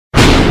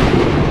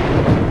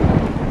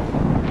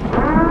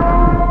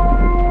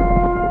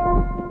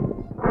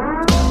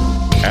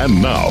And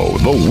now,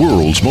 the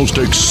world's most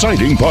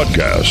exciting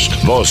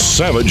podcast, The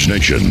Savage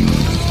Nation,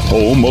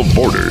 home of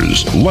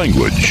borders,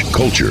 language,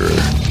 culture.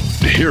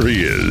 Here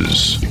he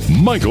is,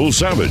 Michael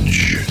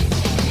Savage.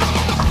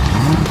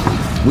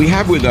 We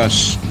have with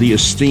us the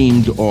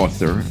esteemed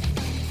author,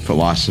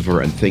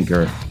 philosopher, and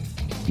thinker,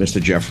 Mr.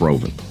 Jeff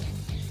Rovin.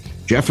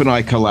 Jeff and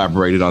I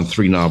collaborated on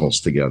 3 novels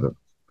together: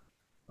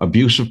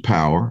 Abuse of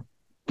Power,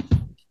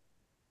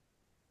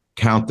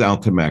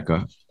 Countdown to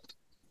Mecca,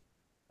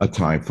 A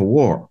Time for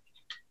War.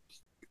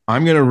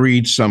 I'm going to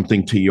read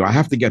something to you. I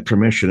have to get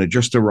permission. It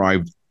just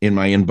arrived in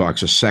my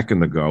inbox a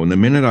second ago. And the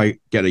minute I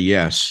get a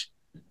yes,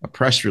 a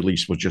press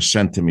release was just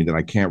sent to me that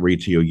I can't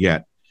read to you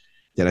yet,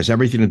 that has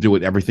everything to do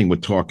with everything we're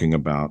talking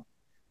about.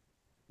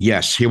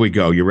 Yes, here we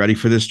go. You ready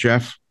for this,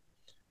 Jeff?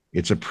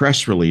 It's a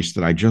press release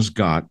that I just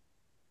got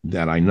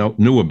that I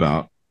knew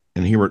about.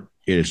 And here it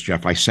is,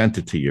 Jeff. I sent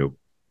it to you.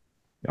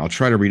 I'll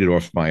try to read it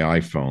off my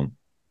iPhone.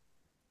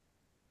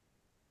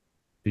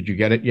 Did you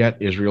get it yet,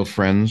 Israel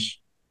Friends?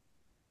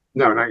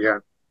 No, not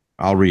yet.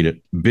 I'll read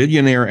it.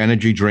 Billionaire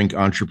energy drink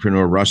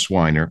entrepreneur Russ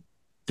Weiner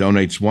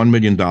donates $1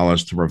 million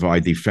to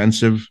provide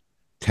defensive,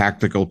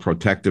 tactical,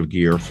 protective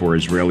gear for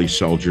Israeli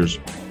soldiers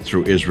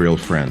through Israel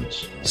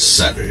Friends.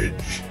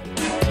 Savage.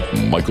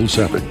 Michael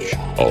Savage,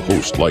 a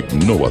host like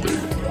no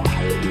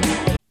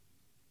other.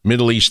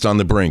 Middle East on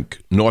the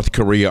brink. North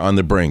Korea on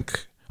the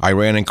brink.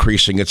 Iran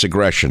increasing its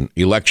aggression,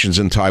 elections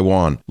in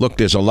Taiwan. Look,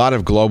 there's a lot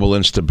of global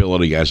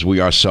instability as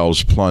we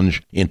ourselves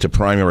plunge into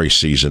primary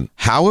season.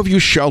 How have you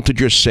sheltered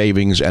your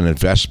savings and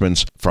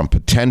investments from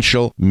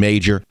potential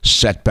major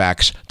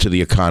setbacks to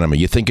the economy?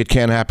 You think it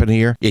can happen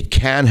here? It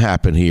can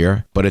happen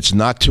here, but it's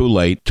not too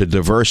late to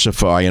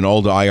diversify an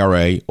old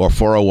IRA or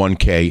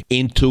 401k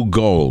into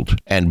gold.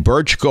 And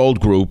Birch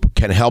Gold Group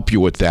can help you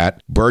with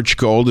that. Birch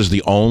Gold is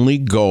the only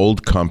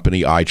gold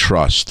company I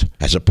trust.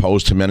 As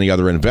opposed to many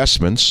other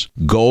investments,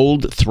 gold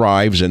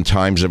thrives in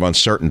times of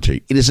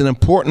uncertainty. It is an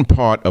important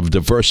part of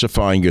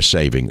diversifying your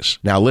savings.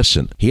 Now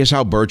listen, here's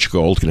how Birch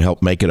Gold can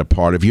help make it a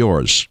part of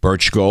yours.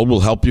 Birch Gold will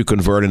help you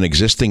convert an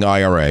existing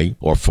IRA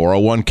or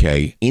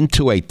 401k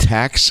into a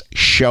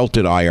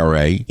tax-sheltered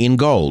IRA in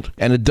gold.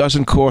 And it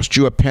doesn't cost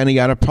you a penny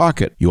out of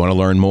pocket. You want to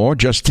learn more?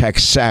 Just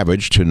text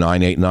SAVAGE to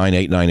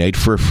 989898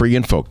 for a free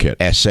info kit.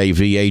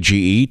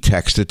 SAVAGE,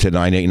 text it to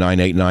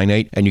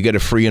 989898 and you get a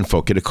free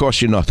info kit. It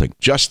costs you nothing.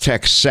 Just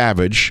text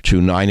SAVAGE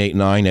to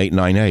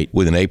 989898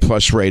 with an A+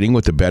 rating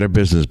with the Better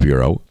Business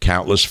Bureau,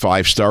 countless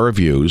 5-star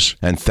reviews,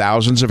 and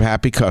thousands of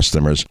happy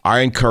customers. I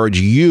encourage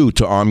you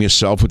to arm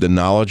yourself with the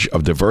knowledge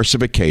of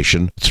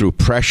diversification through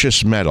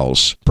precious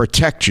metals.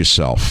 Protect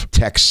yourself.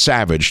 Text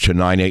SAVAGE to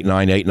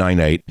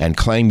 989898 and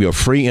claim your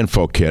free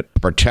info kit.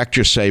 Protect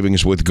your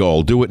savings with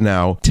gold. Do it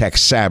now.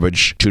 Text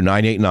SAVAGE to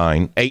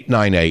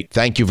 989898.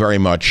 Thank you very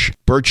much.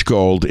 Birch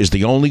Gold is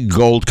the only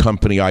gold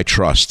company I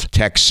trust.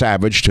 Text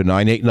SAVAGE to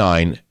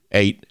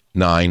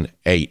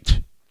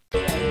 989898.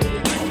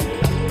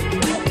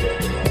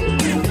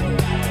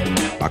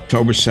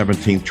 October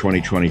 17th,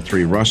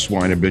 2023, Russ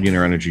Weiner,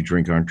 billionaire energy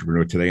drink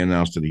entrepreneur, today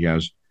announced that he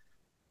has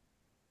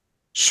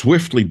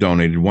swiftly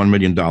donated $1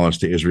 million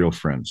to Israel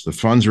Friends. The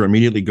funds are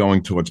immediately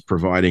going towards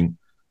providing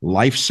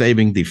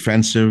life-saving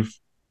defensive,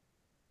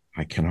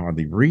 I can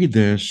hardly read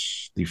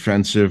this,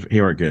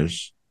 here it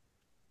is,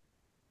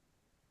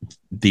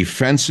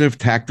 defensive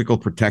tactical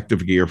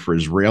protective gear for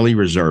Israeli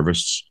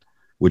reservists,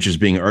 which is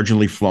being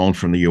urgently flown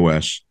from the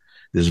U.S.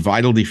 This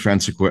vital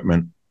defense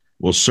equipment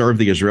will serve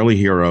the Israeli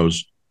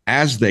heroes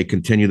as they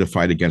continue the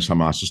fight against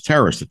Hamas's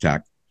terrorist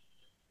attack.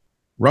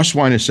 Russ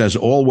Weiner says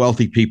all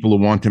wealthy people who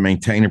want to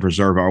maintain and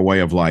preserve our way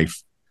of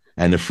life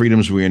and the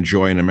freedoms we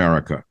enjoy in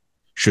America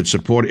should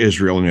support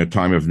Israel in a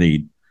time of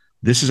need.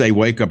 This is a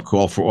wake-up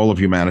call for all of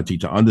humanity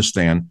to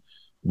understand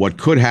what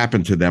could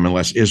happen to them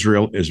unless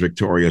Israel is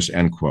victorious,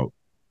 end quote.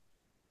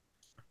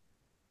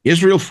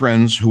 Israel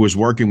Friends, who is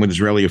working with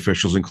Israeli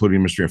officials, including the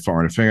Ministry of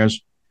Foreign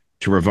Affairs,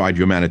 to provide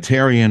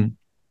humanitarian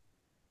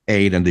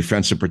aid and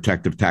defensive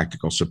protective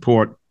tactical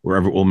support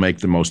wherever it will make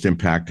the most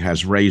impact,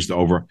 has raised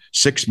over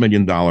 $6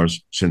 million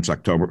since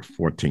October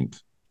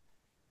 14th.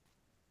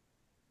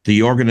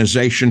 The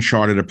organization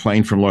chartered a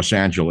plane from Los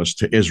Angeles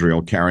to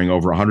Israel carrying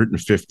over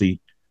 150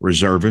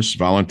 reservists,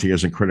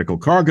 volunteers, and critical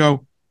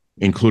cargo,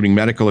 including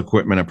medical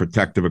equipment and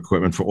protective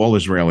equipment for all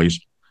Israelis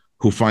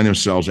who find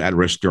themselves at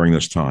risk during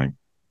this time.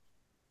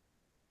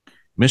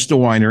 Mr.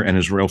 Weiner and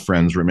Israel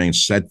Friends remain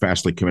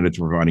steadfastly committed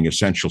to providing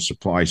essential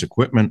supplies,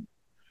 equipment,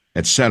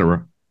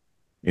 etc.,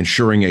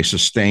 ensuring a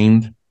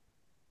sustained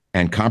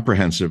and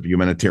comprehensive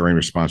humanitarian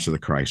response to the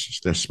crisis.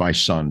 That's my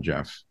son,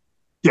 Jeff.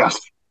 Yes.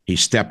 He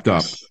stepped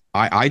up.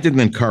 I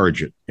didn't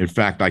encourage it. In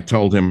fact, I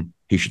told him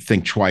he should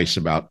think twice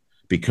about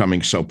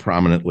becoming so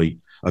prominently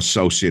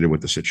associated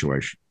with the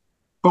situation.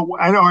 But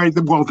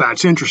well,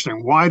 that's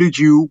interesting. Why did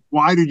you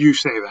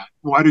say that?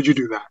 Why did you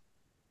do that?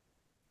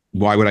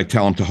 Why would I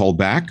tell him to hold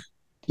back?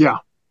 Yeah.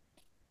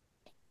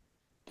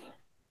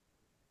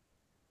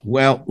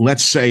 Well,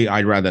 let's say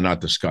I'd rather not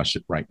discuss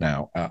it right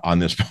now on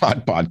this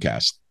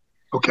podcast.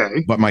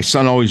 Okay. But my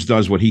son always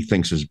does what he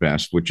thinks is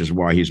best, which is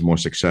why he's more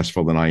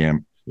successful than I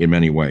am in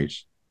many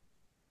ways.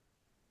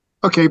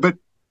 Okay, but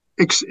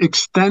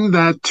extend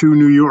that to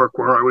New York,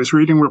 where I was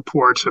reading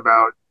reports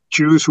about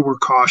Jews who were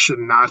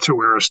cautioned not to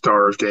wear a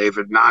Star of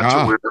David, not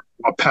to wear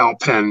a lapel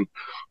pin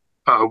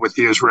with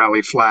the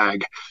Israeli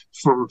flag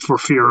for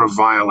fear of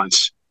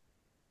violence.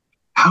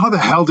 How the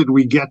hell did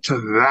we get to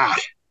that?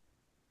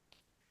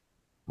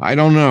 I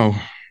don't know.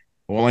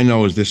 All I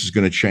know is this is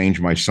going to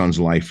change my son's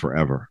life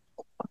forever.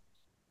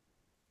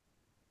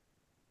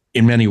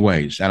 In many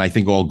ways, and I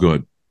think all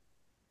good.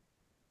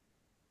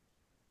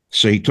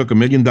 So he took $1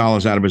 million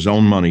out of his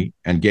own money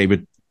and gave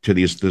it to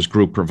this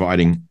group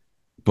providing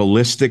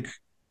ballistic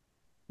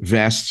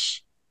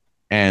vests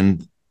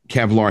and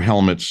Kevlar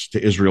helmets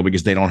to Israel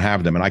because they don't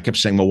have them. And I kept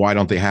saying, well, why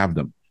don't they have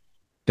them?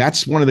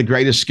 That's one of the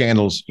greatest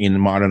scandals in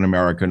modern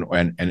American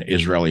and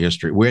Israeli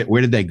history.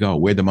 Where did they go?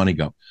 Where'd the money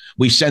go?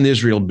 We send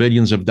Israel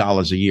billions of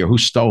dollars a year. Who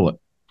stole it?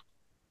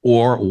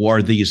 Or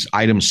were these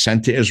items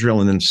sent to Israel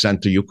and then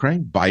sent to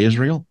Ukraine by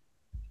Israel?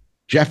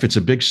 Jeff, it's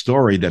a big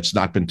story that's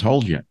not been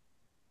told yet.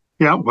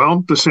 Yeah,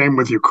 well, the same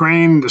with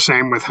Ukraine, the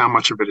same with how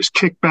much of it is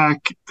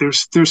kickback.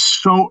 There's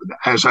so,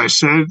 as I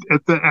said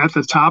at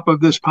the top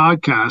of this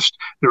podcast,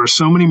 there are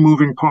so many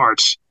moving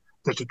parts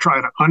that to try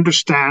to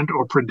understand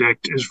or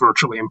predict is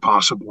virtually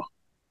impossible.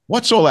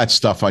 What's all that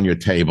stuff on your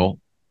table?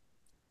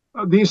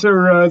 These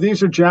are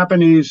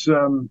Japanese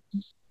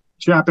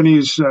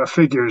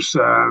figures,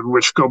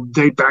 which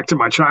date back to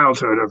my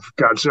childhood of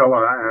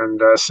Godzilla and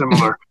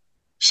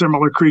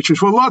similar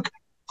creatures. Well, look,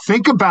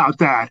 think about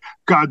that.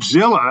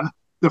 Godzilla,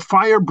 the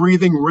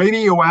fire-breathing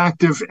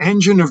radioactive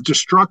engine of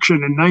destruction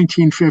in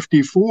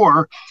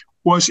 1954,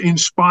 was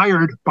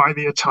inspired by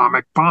the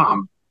atomic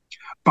bomb,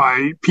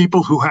 by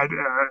people who had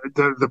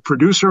the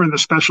producer and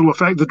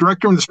the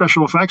director and the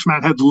special effects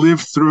man had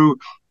lived through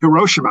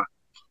Hiroshima,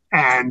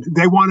 and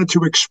they wanted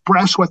to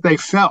express what they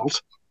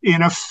felt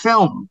in a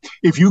film.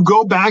 If you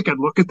go back and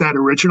look at that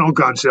original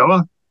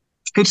Godzilla,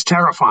 it's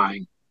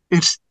terrifying.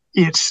 It's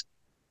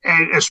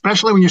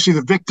especially when you see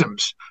the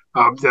victims,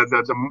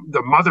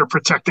 the mother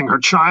protecting her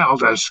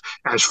child as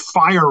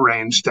fire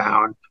rains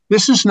down.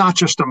 This is not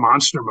just a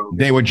monster movie.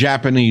 They were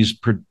Japanese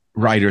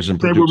writers and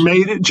producers.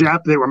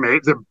 They were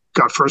made. The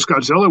first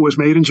Godzilla was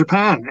made in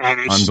Japan, and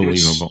it's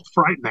unbelievable, it's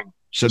frightening.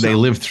 So they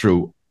lived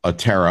through a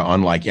terror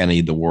unlike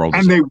any the world.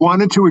 And they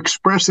wanted to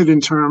express it in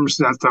terms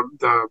that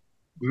the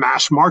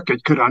mass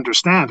market could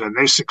understand, and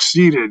they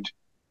succeeded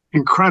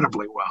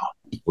incredibly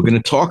well. We're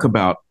going to talk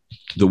about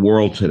the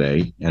world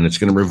today, and it's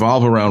going to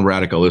revolve around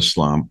radical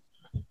Islam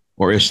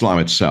or Islam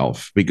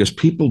itself, because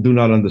people do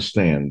not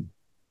understand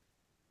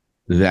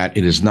that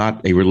it is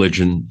not a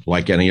religion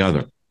like any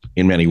other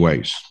in many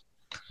ways.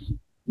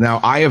 Now,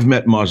 I have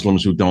met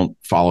Muslims who don't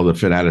follow the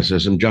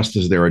fanaticism, just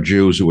as there are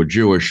Jews who are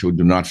Jewish who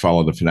do not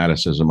follow the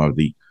fanaticism of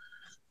the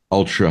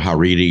ultra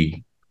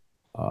Haredi,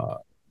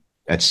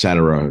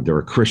 etc. There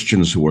are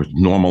Christians who are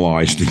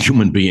normalized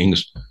human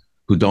beings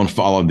who don't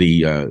follow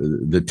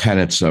the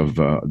tenets of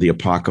the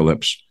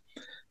apocalypse.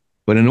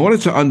 But in order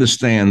to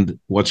understand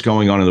what's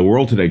going on in the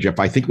world today, Jeff,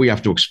 I think we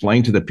have to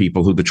explain to the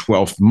people who the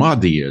 12th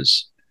Mahdi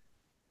is,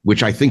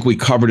 which I think we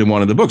covered in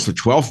one of the books. The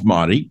 12th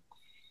Mahdi,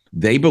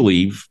 they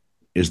believe,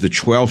 is the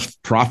 12th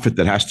prophet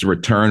that has to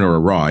return or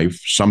arrive.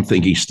 Some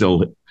think he's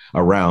still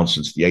around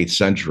since the 8th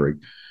century.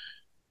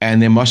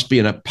 And there must be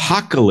an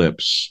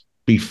apocalypse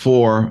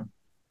before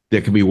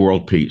there can be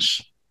world peace.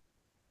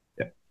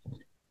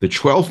 The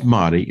 12th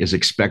Mahdi is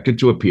expected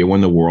to appear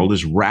when the world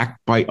is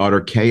racked by utter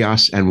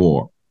chaos and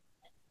war.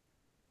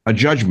 A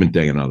judgment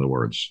day, in other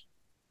words.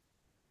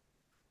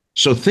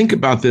 So think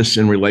about this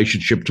in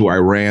relationship to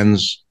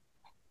Iran's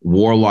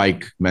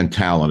warlike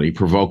mentality,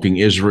 provoking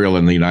Israel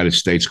and the United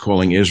States,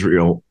 calling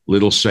Israel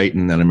little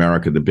Satan and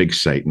America the big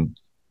Satan.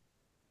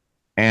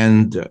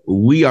 And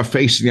we are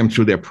facing them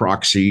through their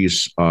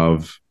proxies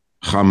of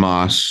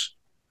Hamas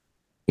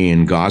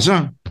in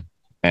Gaza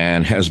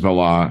and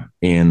Hezbollah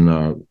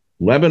in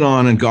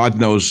Lebanon, and God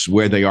knows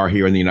where they are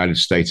here in the United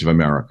States of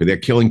America. They're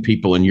killing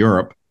people in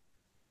Europe,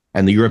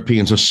 and the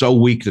Europeans are so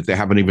weak that they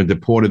haven't even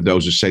deported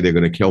those who say they're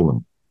going to kill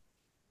them.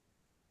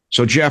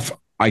 So, Jeff,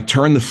 I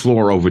turn the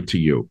floor over to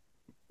you.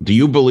 Do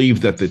you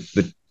believe that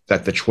the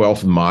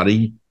 12th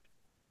Mahdi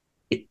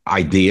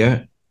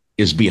idea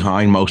is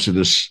behind most of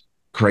this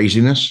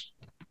craziness?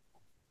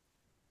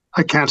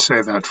 I can't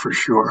say that for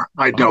sure.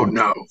 I don't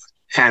know.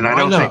 And I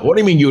don't think. What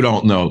do you mean you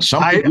don't know?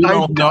 Something you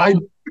don't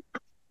know?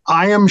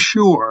 I am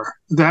sure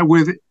that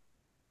with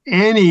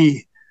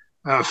any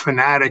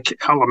fanatic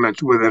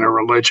element within a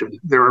religion,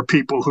 there are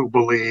people who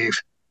believe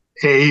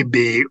A,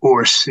 B,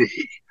 or C.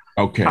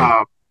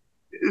 Okay.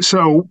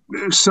 So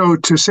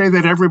to say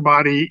that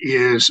everybody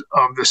is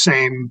of the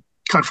same,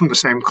 cut from the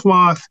same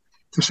cloth,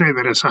 to say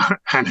that it's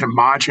an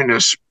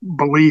homogenous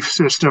belief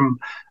system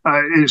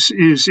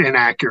is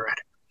inaccurate.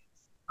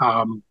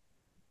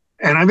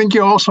 And I think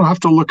you also have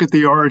to look at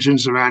the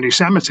origins of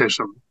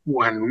anti-Semitism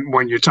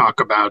when you talk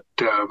about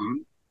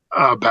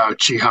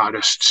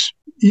jihadists.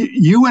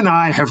 You and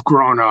I have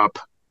grown up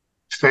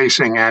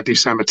facing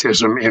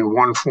anti-Semitism in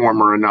one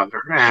form or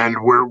another, and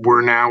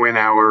we're now in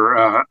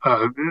our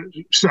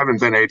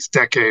seventh and eighth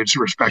decades,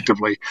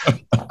 respectively.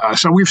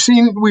 So we've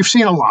seen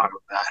a lot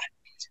of that,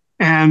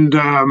 and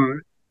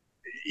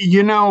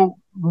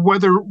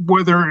whether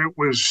it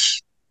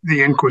was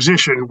the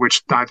Inquisition,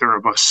 which neither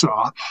of us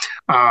saw,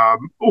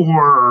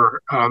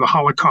 or the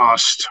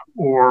Holocaust,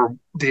 or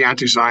the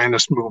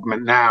anti-Zionist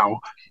movement now,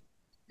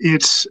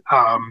 it's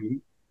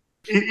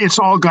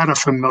all got a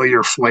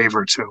familiar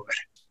flavor to it.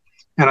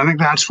 And I think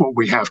that's what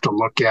we have to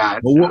look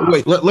at. Well,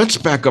 wait, let's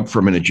back up for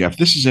a minute, Jeff.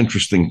 This is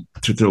interesting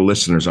to the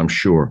listeners, I'm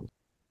sure.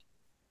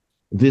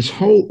 This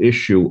whole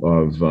issue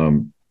of,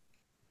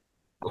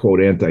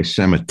 quote,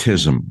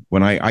 anti-Semitism,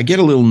 when I get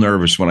a little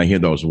nervous when I hear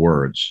those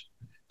words,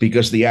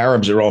 because the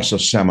Arabs are also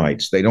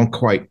Semites. They don't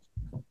quite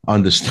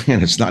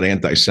understand it's not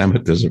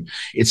anti-Semitism.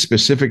 It's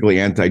specifically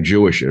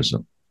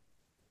anti-Jewishism,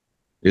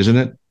 isn't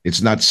it?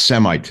 It's not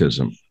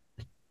Semitism.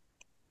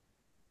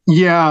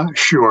 Yeah,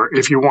 sure.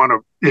 If you want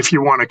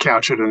to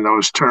couch it in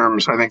those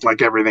terms, I think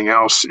like everything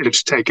else,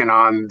 it's taken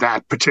on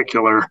that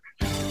particular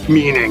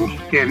meaning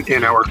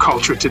in our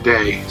culture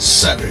today.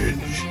 Savage.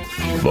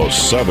 The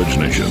Savage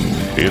Nation.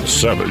 It's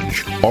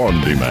Savage on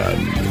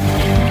Demand.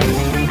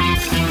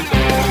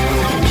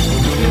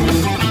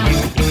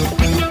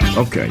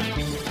 Okay.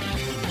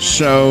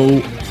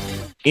 So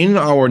in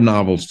our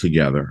novels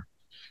together,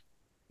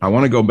 I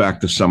want to go back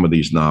to some of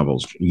these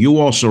novels. You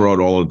also wrote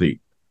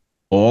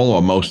all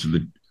or most of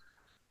the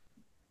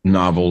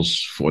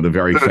novels for the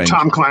very famous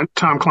Tom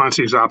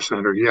Clancy's Op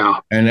Center, yeah.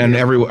 And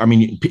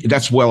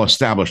that's well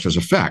established as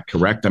a fact,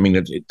 correct? I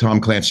mean, Tom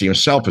Clancy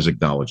himself has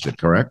acknowledged it,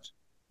 correct?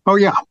 Oh,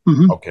 yeah.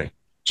 Mm-hmm. Okay.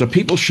 So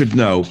people should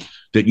know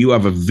that you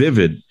have a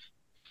vivid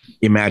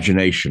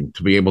imagination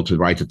to be able to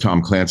write the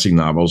Tom Clancy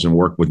novels and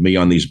work with me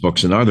on these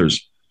books and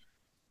others.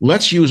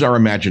 Let's use our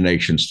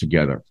imaginations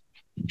together,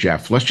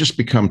 Jeff. Let's just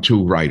become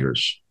two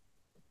writers,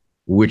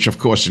 which, of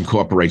course,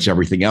 incorporates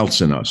everything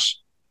else in us.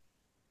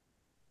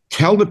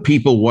 Tell the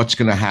people what's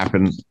going to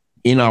happen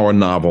in our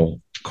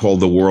novel called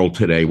The World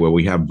Today, where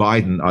we have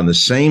Biden on the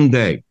same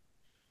day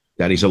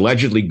that he's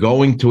allegedly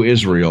going to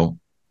Israel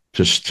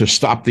to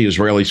stop the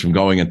Israelis from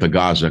going into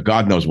Gaza.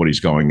 God knows what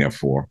he's going there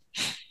for.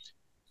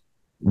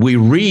 We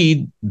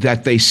read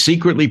that they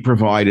secretly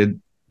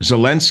provided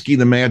Zelensky,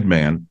 the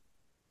madman,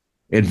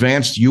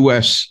 advanced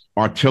U.S.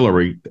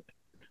 artillery,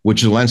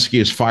 which Zelensky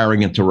is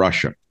firing into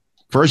Russia.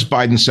 First,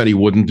 Biden said he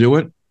wouldn't do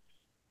it.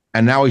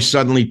 And now he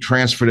suddenly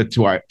transferred it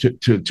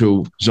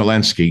to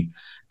Zelensky,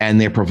 and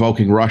they're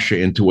provoking Russia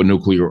into a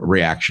nuclear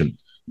reaction.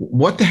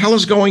 What the hell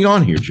is going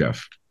on here,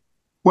 Jeff?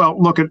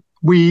 Well, look,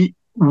 we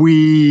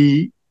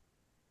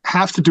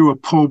have to do a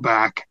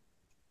pullback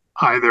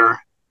either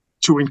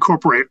to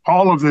incorporate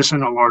all of this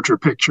in a larger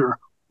picture,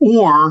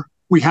 or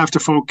we have to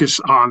focus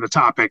on the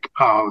topic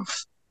of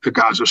the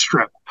Gaza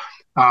Strip.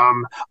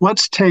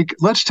 Let's take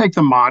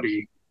the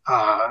Mahdi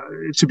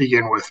to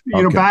begin with.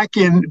 You know, back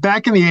in the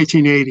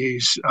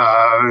 1880s,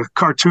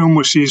 Khartoum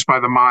was seized by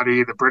the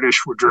Mahdi. The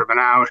British were driven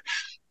out,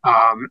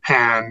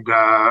 and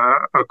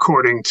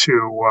according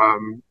to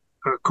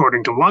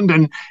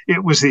London,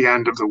 it was the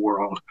end of the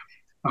world.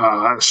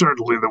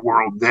 Certainly, the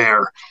world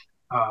there.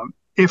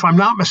 If I'm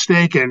not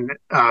mistaken,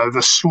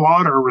 the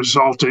slaughter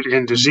resulted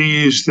in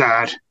disease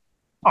that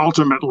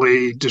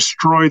ultimately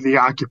destroyed the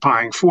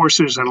occupying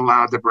forces and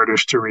allowed the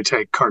British to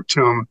retake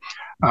Khartoum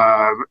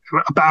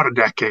about a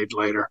decade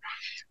later.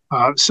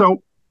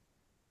 So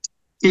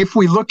if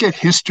we look at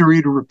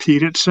history to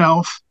repeat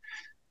itself,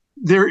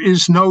 there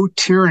is no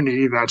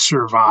tyranny that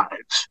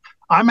survives.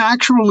 I'm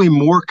actually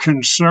more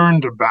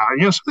concerned about,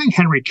 something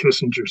Henry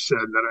Kissinger said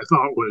that I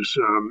thought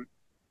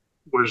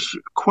was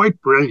quite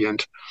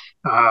brilliant.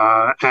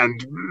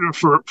 And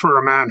for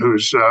a man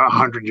who's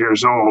 100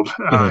 years old,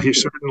 he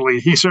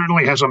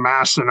certainly has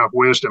amassed enough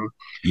wisdom.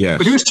 Yes.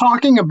 But he was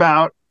talking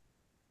about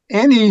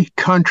any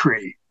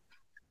country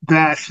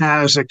that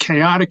has a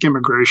chaotic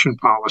immigration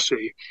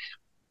policy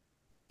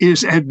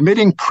is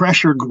admitting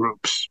pressure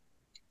groups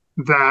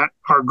that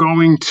are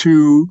going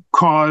to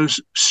cause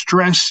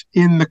stress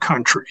in the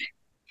country.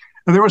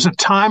 And there was a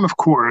time, of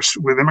course,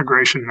 with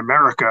immigration in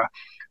America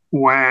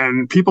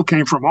when people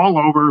came from all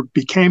over,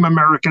 became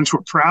Americans,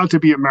 were proud to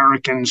be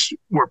Americans,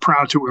 were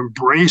proud to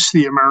embrace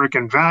the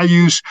American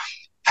values,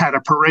 had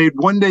a parade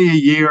one day a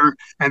year,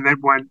 and then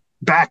went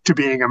back to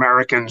being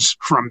Americans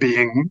from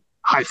being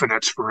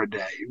hyphenates for a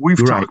day.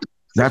 We've talked.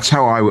 That's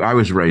how I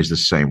was raised the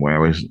same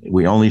way.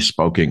 We only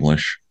spoke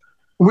English.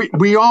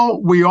 We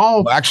all.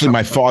 Well, actually,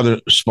 my father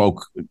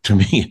spoke to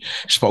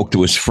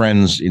his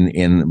friends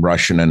in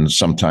Russian and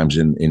sometimes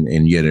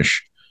in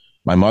Yiddish.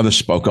 My mother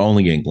spoke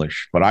only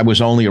English, but I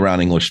was only around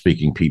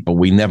English-speaking people.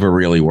 We never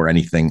really were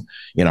anything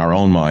in our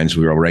own minds.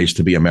 We were raised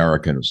to be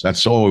Americans.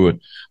 That's all we were.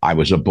 I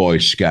was a Boy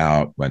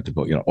Scout, went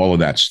to all of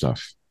that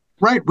stuff.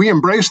 Right. We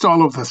embraced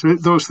all of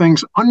those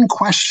things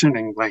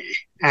unquestioningly,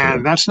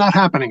 and that's not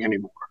happening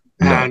anymore.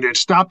 No. And it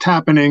stopped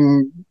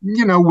happening,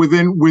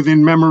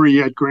 within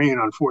memory at Green,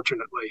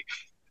 unfortunately.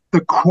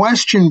 The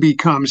question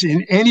becomes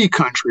in any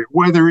country,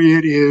 whether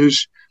it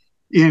is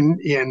in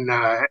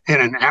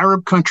an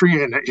Arab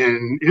country,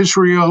 in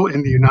Israel,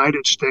 in the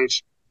United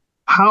States.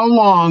 How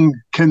long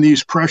can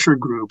these pressure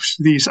groups,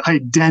 these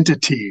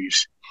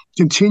identities,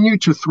 continue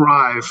to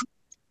thrive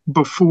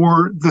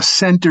before the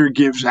center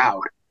gives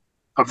out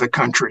of the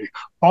country?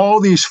 All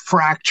these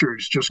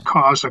fractures just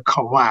cause a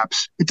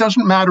collapse. It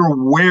doesn't matter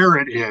where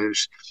it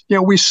is.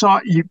 We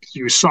saw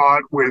you saw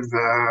it with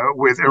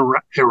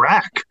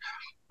Iraq,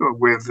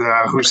 with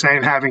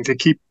Hussein having to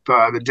keep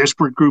the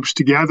disparate groups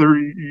together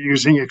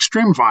using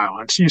extreme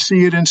violence. You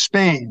see it in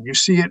Spain. You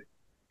see it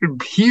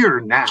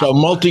here now. So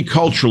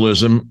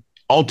multiculturalism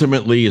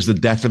ultimately is the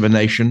death of a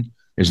nation.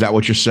 Is that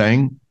what you're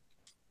saying?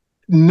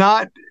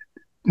 Not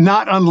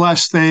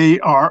unless they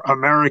are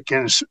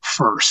Americans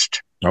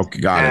first. Okay,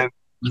 got it.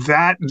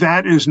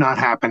 That is not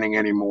happening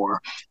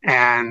anymore.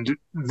 And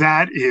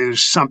that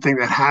is something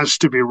that has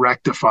to be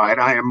rectified.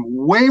 I am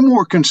way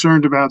more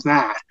concerned about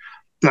that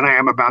than I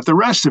am about the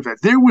rest of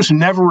it. There was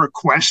never a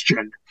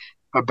question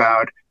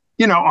about,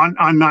 on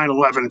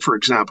 9/11, for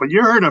example,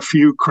 you heard a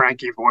few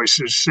cranky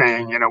voices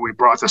saying, we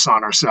brought this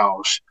on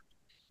ourselves.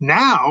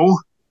 Now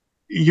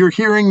you're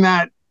hearing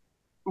that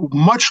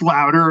much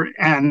louder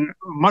and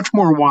much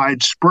more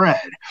widespread.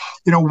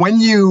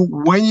 When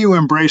you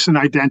embrace an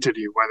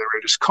identity, whether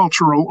it is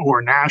cultural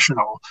or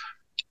national,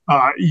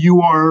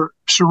 you are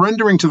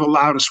surrendering to the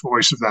loudest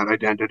voice of that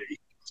identity.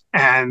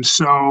 And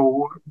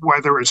so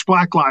whether it's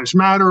Black Lives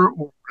Matter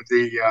or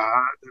the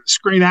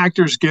Screen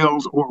Actors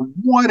Guild or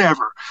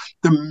whatever,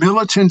 the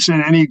militants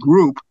in any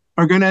group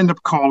are going to end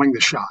up calling the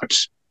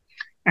shots.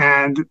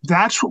 And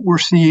that's what we're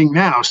seeing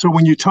now. So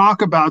when you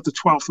talk about the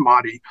 12th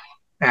Mahdi,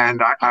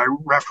 and I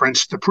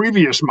referenced the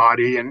previous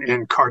Mahdi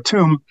in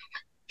Khartoum,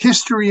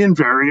 history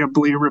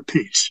invariably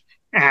repeats.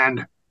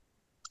 And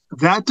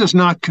that does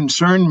not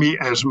concern me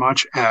as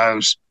much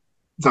as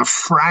the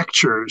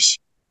fractures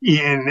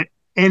in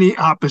any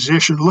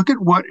opposition. Look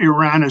at what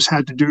Iran has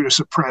had to do to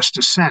suppress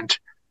dissent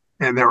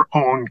in their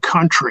own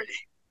country.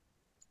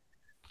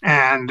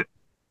 And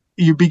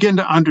you begin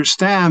to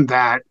understand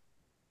that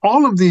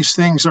all of these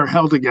things are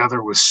held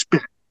together with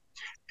spit.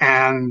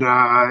 And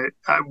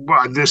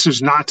this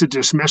is not to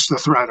dismiss the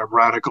threat of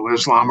radical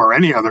Islam or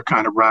any other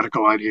kind of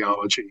radical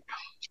ideology,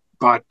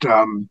 but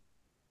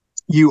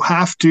you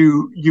have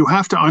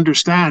to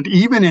understand,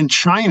 even in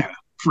China,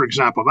 for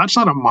example, that's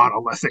not a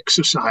monolithic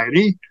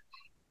society.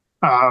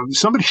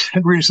 Somebody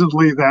said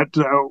recently that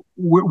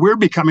we're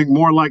becoming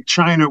more like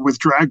China with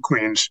drag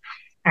queens,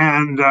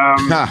 and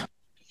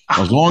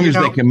as long as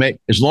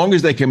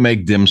they can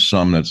make dim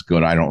sum, that's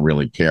good. I don't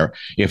really care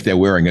if they're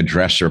wearing a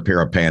dress or a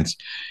pair of pants.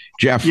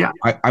 Jeff, yeah.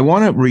 I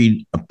want to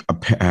read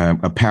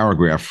a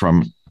paragraph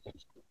from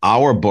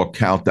our book,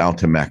 Countdown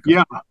to Mecca.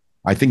 Yeah,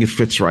 I think it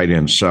fits right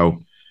in.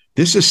 So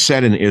this is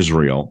set in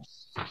Israel.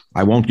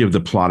 I won't give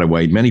the plot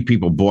away. Many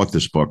people bought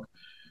this book.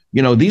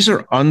 These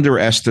are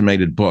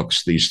underestimated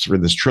books,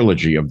 this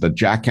trilogy of the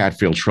Jack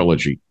Hatfield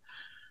trilogy.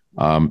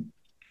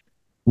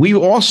 We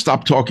all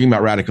stopped talking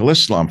about radical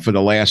Islam for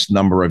the last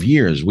number of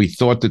years. We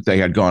thought that they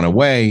had gone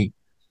away.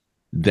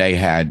 They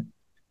had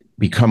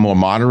become more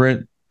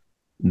moderate.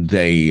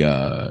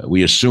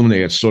 We assumed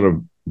they had sort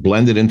of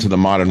blended into the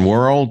modern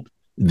world.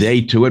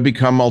 They too had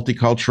become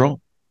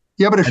multicultural.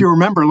 Yeah, but if you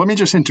remember, let me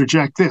just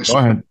interject this. Go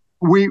ahead.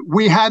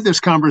 We had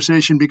this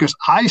conversation because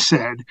I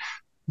said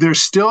they're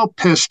still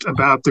pissed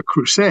about the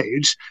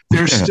Crusades.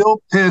 They're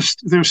still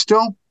pissed. They're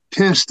still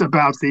pissed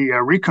about the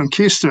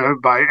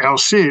Reconquista by El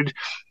Cid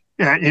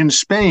in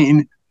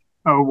Spain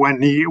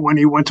when he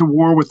went to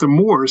war with the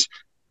Moors.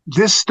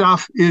 This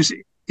stuff is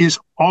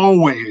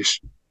always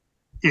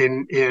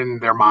in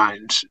their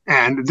minds,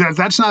 and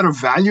that's not a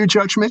value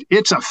judgment.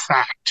 It's a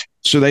fact.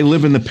 So they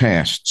live in the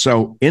past.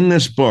 So in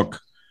this book,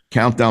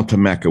 Countdown to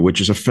Mecca,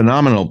 which is a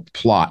phenomenal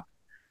plot,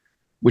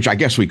 which I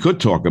guess we could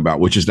talk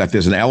about, which is that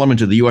there's an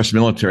element of the U.S.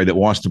 military that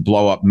wants to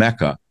blow up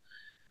Mecca.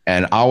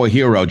 And our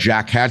hero,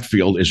 Jack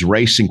Hatfield, is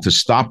racing to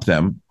stop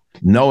them,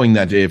 knowing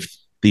that if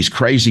these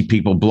crazy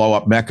people blow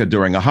up Mecca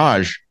during a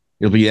Hajj,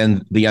 it'll be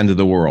the end of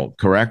the world,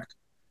 correct?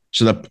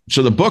 So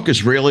the book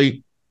is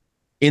really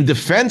in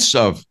defense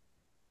of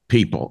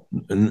people,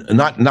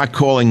 not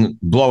calling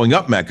blowing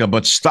up Mecca,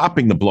 but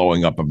stopping the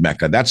blowing up of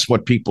Mecca. That's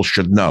what people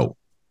should know.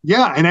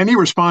 Yeah, and any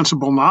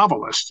responsible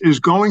novelist is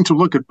going to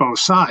look at both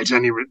sides,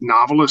 any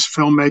novelist,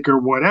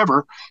 filmmaker,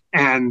 whatever,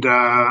 and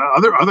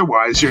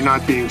otherwise you're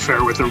not being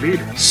fair with the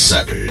reader.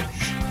 Savage.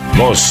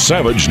 The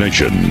Savage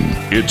Nation.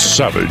 It's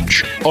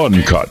savage,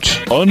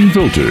 uncut,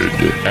 unfiltered,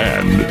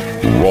 and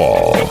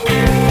raw.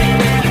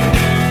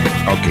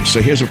 Okay,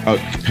 so here's a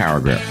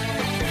paragraph.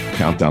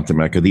 Countdown to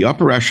Mecca. The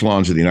upper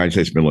echelons of the United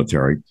States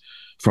military,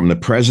 from the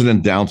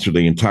president down through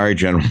the entire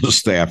general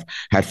staff,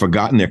 had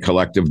forgotten their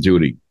collective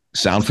duty.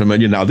 Sound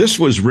familiar? Now, this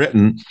was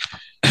written,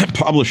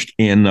 published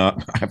in, I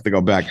have to go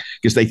back,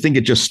 because they think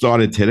it just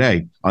started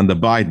today under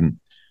Biden.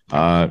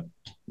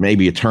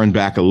 Maybe it turned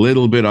back a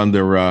little bit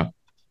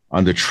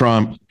under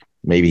Trump.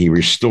 Maybe he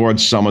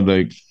restored some of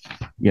the,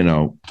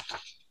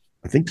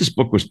 I think this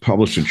book was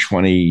published in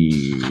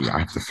I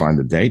have to find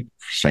the date,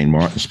 St.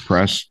 Martin's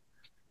Press,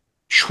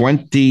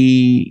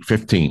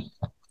 2015,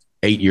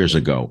 8 years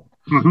ago.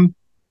 Mm-hmm.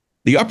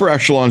 The upper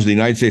echelons of the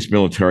United States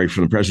military,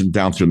 from the president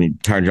down through the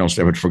entire general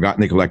staff, had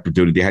forgotten their collective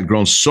duty. They had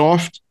grown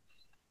soft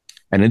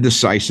and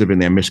indecisive in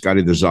their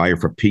misguided desire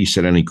for peace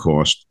at any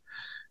cost,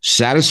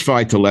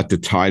 satisfied to let the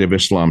tide of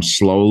Islam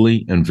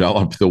slowly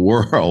envelop the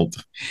world.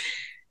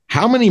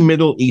 How many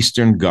Middle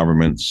Eastern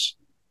governments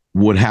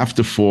would have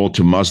to fall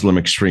to Muslim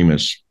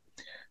extremists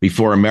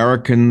before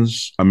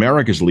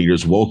America's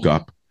leaders woke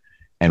up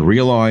and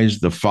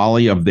realized the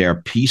folly of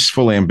their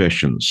peaceful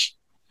ambitions?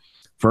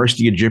 First,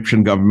 the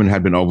Egyptian government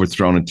had been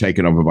overthrown and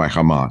taken over by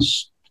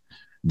Hamas.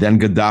 Then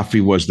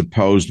Gaddafi was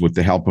deposed with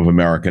the help of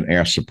American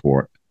air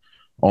support,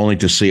 only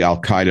to see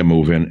al-Qaeda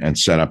move in and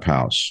set up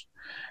house.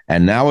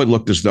 And now it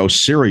looked as though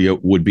Syria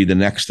would be the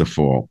next to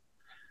fall.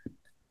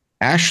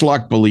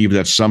 Ashlock believed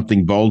that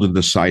something bold and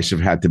decisive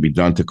had to be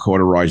done to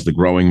cauterize the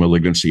growing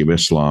malignancy of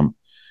Islam.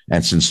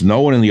 And since no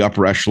one in the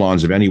upper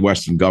echelons of any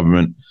Western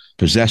government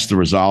possessed the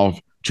resolve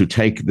to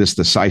take this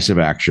decisive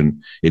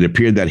action, it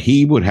appeared that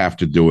he would have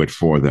to do it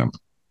for them.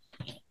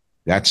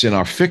 That's in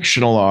our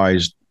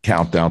fictionalized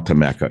Countdown to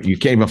Mecca. You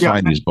can't even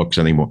find these books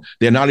anymore.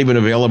 They're not even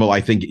available,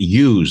 I think,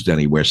 used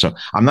anywhere. So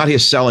I'm not here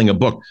selling a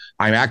book.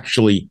 I'm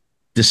actually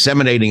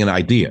disseminating an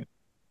idea.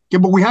 Yeah,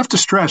 but we have to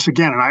stress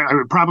again, and I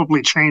would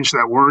probably change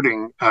that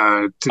wording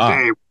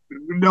today.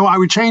 No, I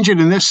would change it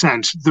in this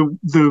sense.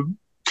 The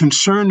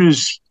concern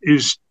is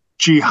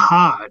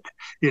jihad.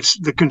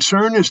 The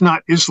concern is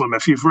not Islam.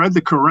 If you've read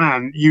the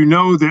Quran, you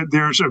know that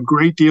there's a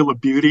great deal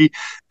of beauty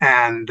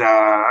and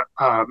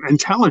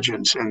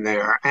intelligence in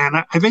there, and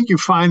I think you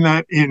find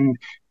that in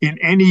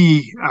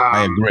any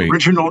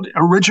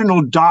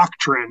original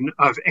doctrine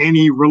of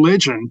any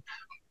religion.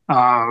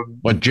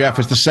 But Jeff,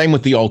 it's the same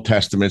with the Old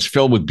Testament. It's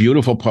filled with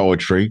beautiful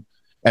poetry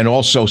and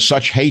also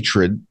such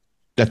hatred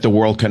that the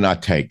world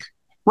cannot take.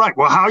 Right.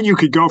 Well, how you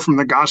could go from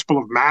the Gospel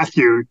of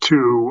Matthew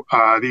to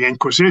the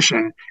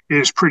Inquisition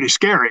is pretty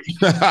scary.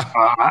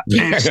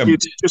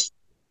 It's just,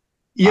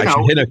 I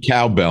should hit a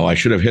cowbell. I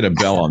should have hit a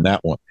bell on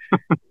that one.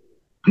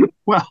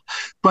 Well,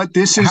 but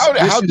this is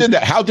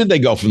how did they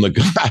go from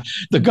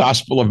the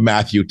Gospel of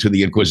Matthew to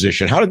the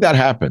Inquisition? How did that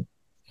happen?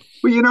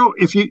 Well,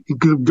 if you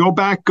go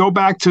back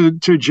to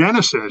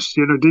Genesis,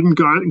 didn't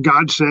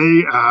God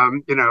say,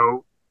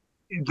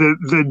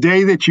 the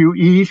day that you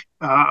eat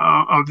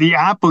of the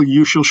apple,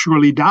 you shall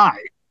surely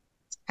die.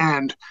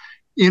 And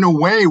in a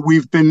way,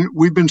 we've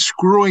been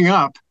screwing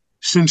up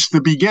since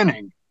the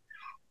beginning.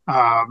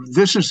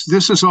 This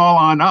is all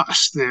on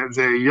us.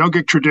 The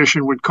yogic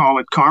tradition would call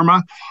it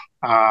karma,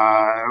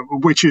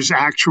 which is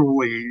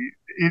actually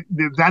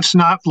that's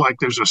not like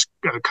there's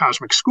a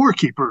cosmic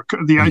scorekeeper.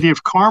 The idea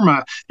of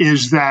karma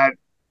is that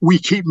we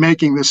keep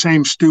making the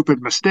same stupid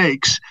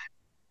mistakes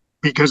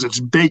because it's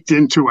baked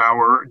into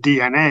our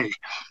DNA.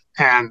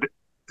 And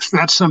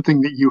that's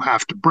something that you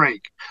have to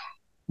break.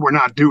 We're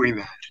not doing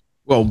that.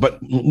 Well, but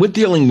we're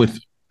dealing with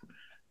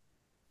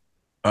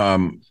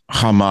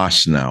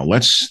Hamas now.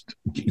 Let's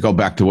go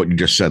back to what you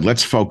just said.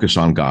 Let's focus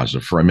on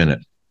Gaza for a minute.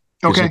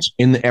 Okay. It's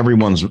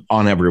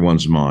on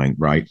everyone's mind,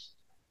 right?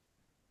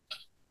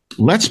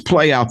 Let's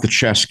play out the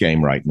chess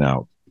game right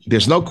now.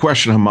 There's no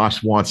question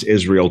Hamas wants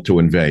Israel to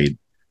invade,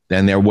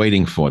 and they're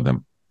waiting for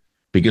them.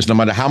 Because no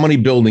matter how many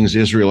buildings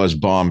Israel has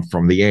bombed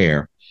from the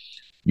air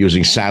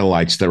using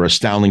satellites, they're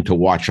astounding to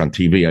watch on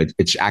TV.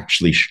 It's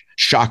actually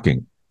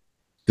shocking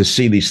to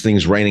see these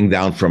things raining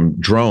down from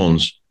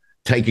drones,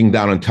 taking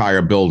down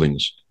entire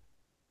buildings.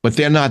 But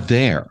they're not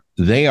there.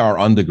 They are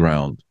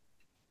underground.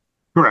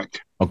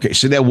 Correct. Okay,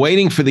 so they're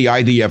waiting for the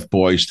IDF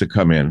boys to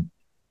come in.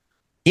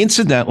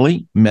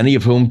 Incidentally, many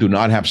of whom do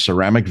not have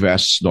ceramic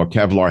vests nor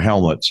Kevlar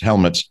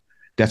helmets.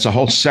 That's a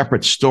whole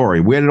separate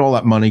story. Where did all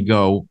that money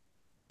go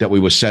that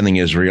we were sending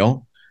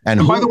Israel?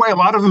 And by the way, a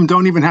lot of them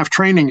don't even have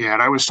training yet.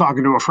 I was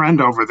talking to a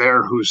friend over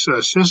there whose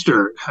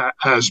sister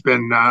has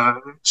been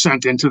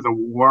sent into the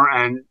war,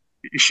 and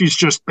she's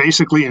just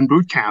basically in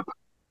boot camp.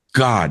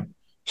 God.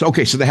 So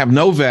they have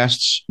no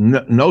vests,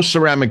 no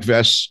ceramic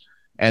vests,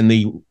 and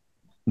the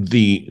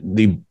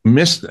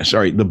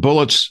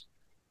bullets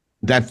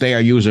that they are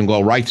using go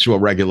right through a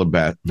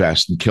regular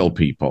vest and kill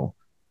people.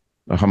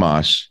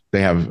 Hamas,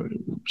 they have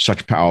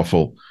such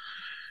powerful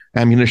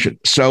ammunition.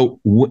 So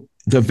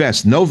the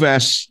vests, no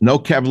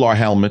Kevlar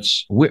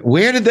helmets.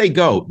 Where did they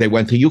go? They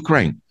went to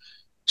Ukraine.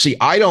 See,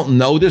 I don't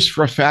know this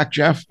for a fact,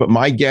 Jeff, but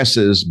my guess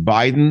is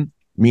Biden,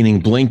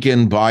 meaning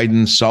Blinken,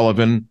 Biden,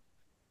 Sullivan,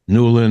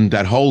 Nuland,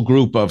 that whole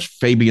group of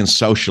Fabian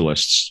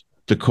socialists,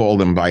 to call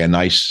them by a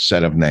nice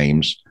set of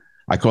names.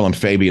 I call them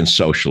Fabian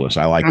socialists.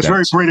 I like that.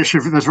 That's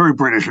very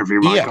British of you,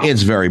 Michael. Yeah,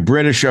 it's very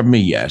British of me,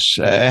 yes.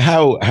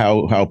 How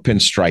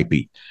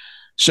pinstripey.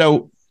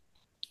 So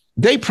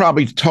they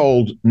probably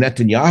told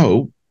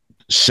Netanyahu,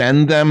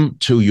 send them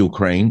to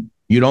Ukraine.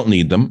 You don't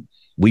need them.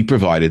 We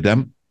provided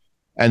them.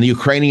 And the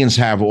Ukrainians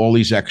have all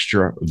these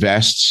extra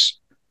vests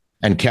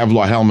and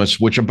Kevlar helmets,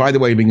 which are, by the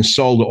way, being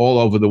sold all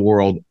over the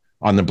world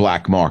on the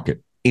black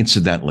market,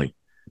 incidentally.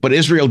 But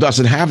Israel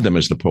doesn't have them,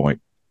 is the point.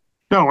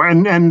 No,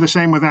 and the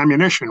same with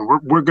ammunition.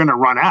 We're going to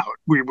run out.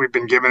 We've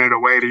been giving it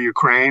away to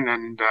Ukraine,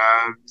 and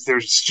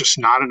there's just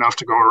not enough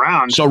to go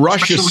around. So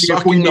Russia's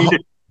sucking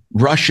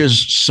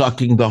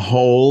the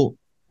whole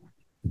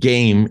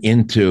game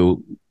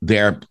into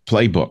their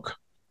playbook,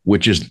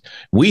 which is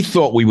we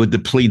thought we would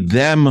deplete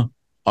them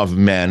of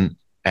men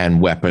and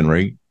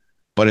weaponry,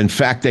 but in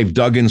fact they've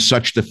dug in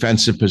such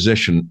defensive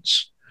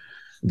positions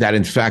that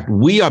in fact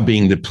we are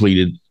being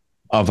depleted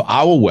of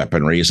our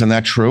weaponry. Isn't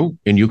that true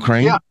in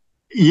Ukraine? Yeah.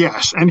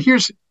 Yes, and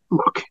here's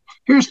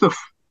the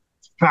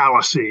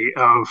fallacy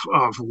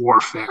of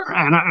warfare,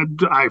 and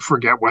I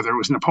forget whether it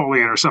was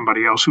Napoleon or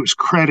somebody else who's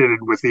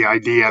credited with the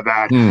idea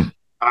that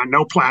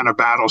no plan of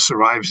battle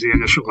survives the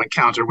initial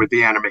encounter with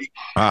the enemy.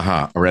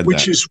 I read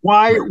which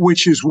that.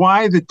 Which is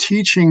why the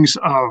teachings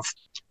of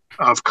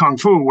Kung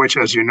Fu, which,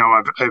 as you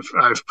know,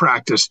 I've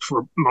practiced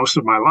for most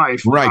of my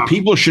life. Right,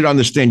 people should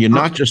understand you're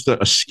not just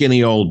a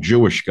skinny old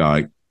Jewish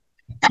guy.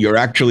 You're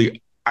actually.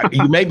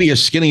 You may be a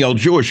skinny old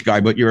Jewish guy,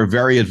 but you're a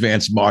very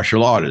advanced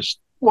martial artist.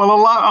 Well, a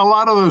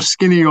lot of those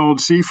skinny old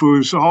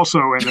sifus, also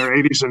in their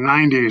 80s and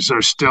 90s,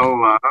 are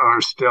still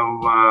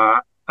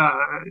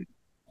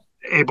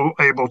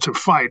able to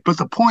fight. But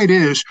the point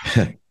is,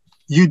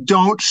 you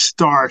don't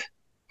start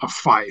a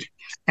fight,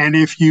 and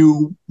if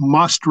you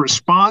must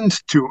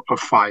respond to a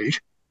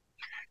fight,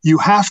 you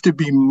have to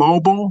be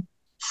mobile,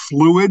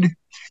 fluid.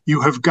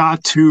 You have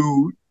got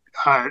to.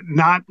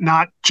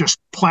 Not just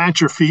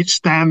plant your feet,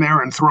 stand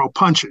there and throw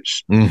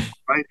punches,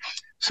 right?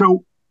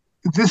 So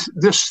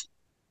this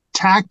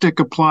tactic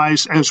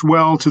applies as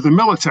well to the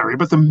military,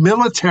 but the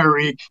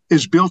military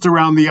is built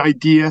around the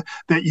idea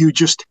that you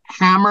just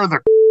hammer the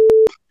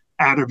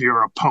out of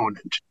your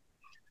opponent.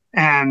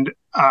 And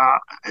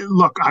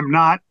look, I'm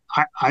not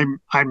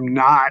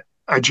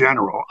a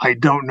general. I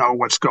don't know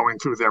what's going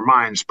through their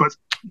minds, but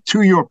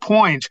to your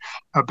point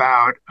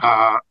about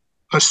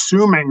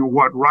assuming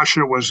what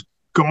Russia was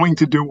going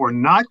to do or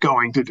not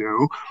going to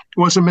do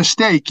was a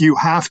mistake. You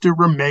have to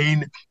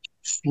remain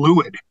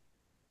fluid.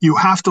 You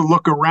have to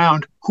look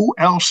around. Who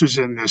else is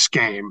in this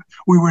game?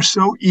 We were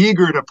so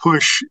eager to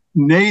push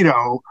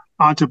NATO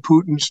onto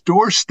Putin's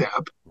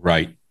doorstep,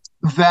 right,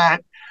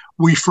 that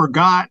we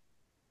forgot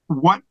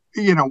what,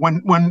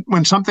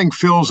 when something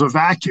fills a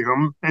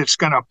vacuum, it's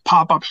going to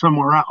pop up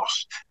somewhere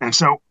else. And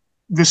so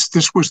this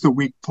was the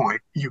weak point,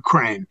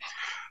 Ukraine.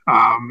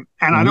 And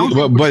I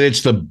don't. But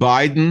it's the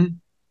Biden.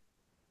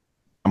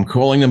 I'm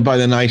calling them by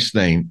the nice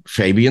name,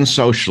 Fabian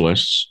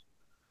socialists,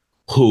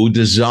 who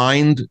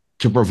designed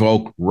to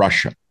provoke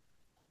Russia.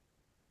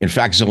 In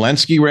fact,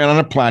 Zelensky ran on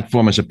a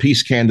platform as a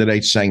peace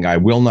candidate saying, I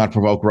will not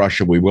provoke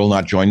Russia. We will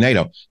not join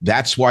NATO.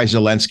 That's why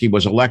Zelensky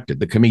was elected,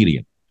 the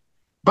comedian.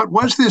 But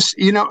was this,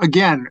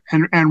 again,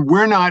 and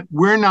we're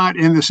not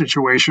in the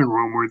Situation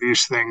Room where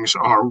these things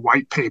are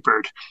white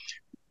papered,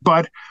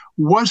 but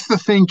was the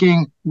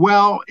thinking,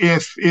 well,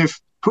 if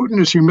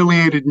Putin is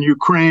humiliated in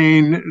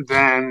Ukraine,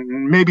 then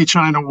maybe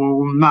China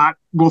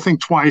will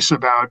think twice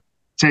about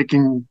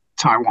taking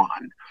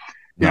Taiwan.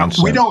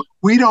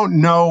 We don't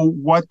know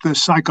what the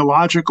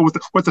psychological,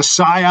 what the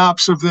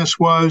psyops of this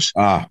was.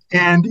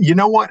 And you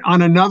know what?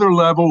 On another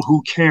level,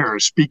 who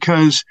cares?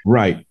 Because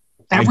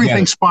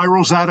everything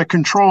spirals out of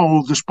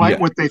control,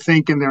 despite what they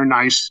think in their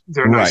nice.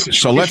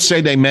 So let's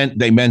say they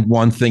meant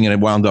one thing and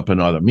it wound up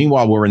another.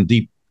 Meanwhile, we're in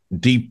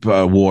deep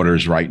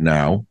waters right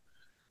now.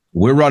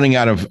 We're running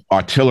out of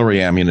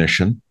artillery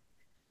ammunition.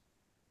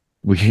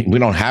 We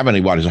don't have any.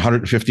 What is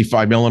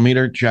 155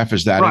 millimeter? Jeff,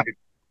 is that right? It?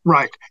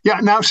 Right. Yeah.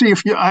 Now, see,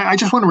 I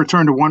just want to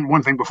return to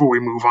one thing before we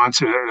move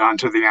onto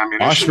the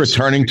ammunition. Us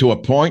returning to a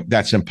point,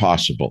 that's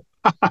impossible.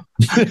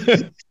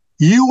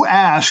 You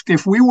asked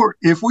if we were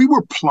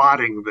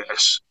plotting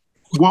this,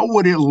 what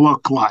would it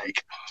look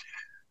like?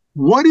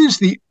 What is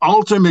the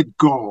ultimate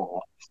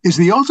goal? Is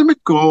the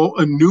ultimate goal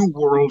a new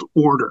world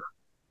order?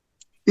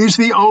 Is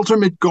the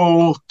ultimate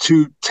goal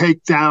to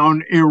take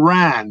down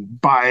Iran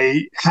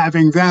by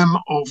having them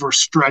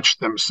overstretch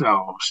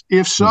themselves?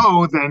 If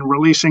so, then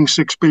releasing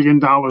 $6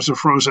 billion of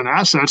frozen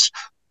assets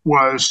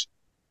was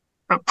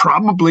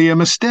probably a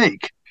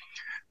mistake.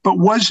 But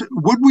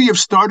would we have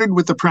started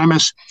with the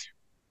premise,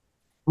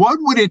 what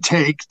would it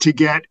take to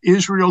get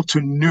Israel to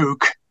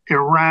nuke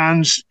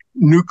Iran's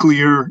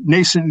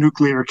nascent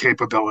nuclear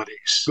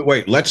capabilities?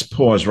 Wait, let's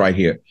pause right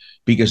here,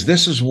 because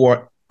this is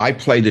what I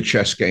played the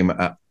chess game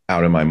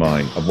out in my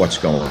mind of what's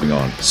going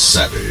on.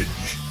 Savage.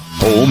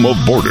 Home of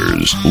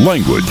borders,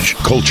 language,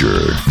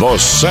 culture. The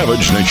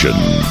Savage Nation.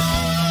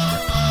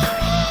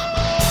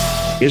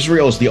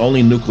 Israel is the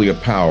only nuclear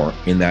power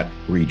in that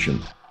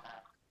region.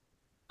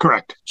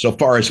 Correct. So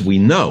far as we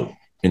know.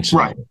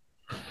 Right.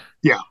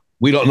 Yeah.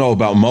 We don't know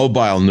about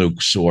mobile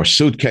nukes or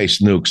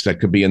suitcase nukes that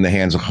could be in the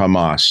hands of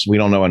Hamas. We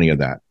don't know any of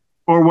that.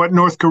 Or what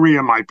North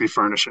Korea might be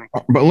furnishing.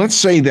 But let's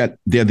say that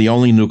they're the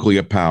only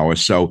nuclear power.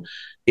 So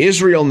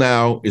Israel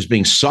now is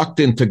being sucked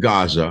into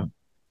Gaza,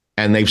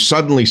 and they've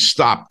suddenly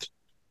stopped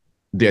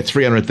their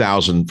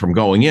 300,000 from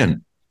going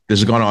in. This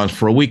has gone on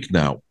for a week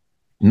now.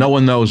 No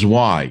one knows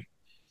why.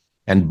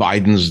 And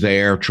Biden's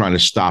there trying to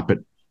stop it.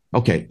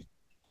 Okay.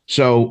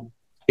 So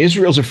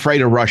Israel's afraid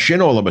to rush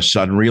in all of a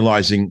sudden,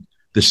 realizing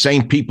the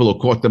same people who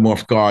caught them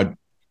off guard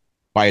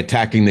by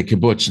attacking the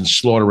kibbutz and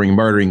slaughtering,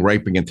 murdering,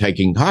 raping, and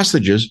taking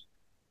hostages,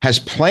 has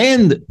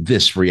planned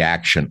this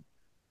reaction.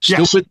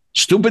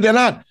 Stupid or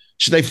not.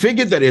 So they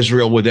figured that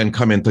Israel would then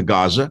come into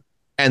Gaza.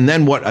 And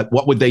then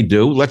what would they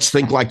do? Let's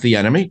think like the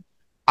enemy.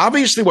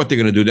 Obviously, what they're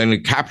going to do, they're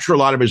going to capture a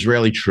lot of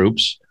Israeli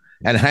troops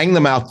and hang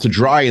them out to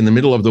dry in the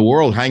middle of the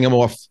world, hang them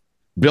off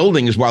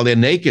buildings while they're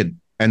naked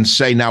and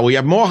say, now we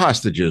have more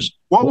hostages.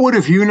 What would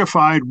have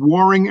unified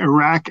warring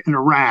Iraq and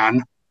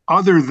Iran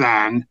other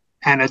than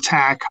an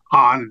attack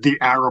on the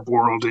Arab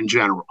world in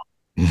general?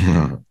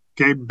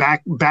 Okay,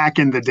 back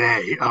in the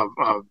day of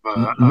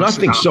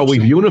nothing. So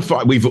we've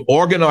unified, we've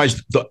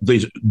organized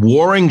these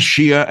warring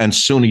Shia and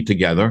Sunni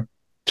together,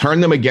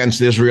 turned them against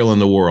Israel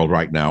and the world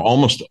right now,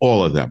 almost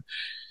all of them.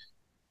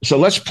 So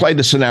let's play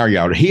the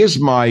scenario out. Here's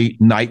my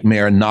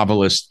nightmare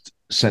novelist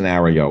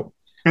scenario.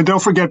 And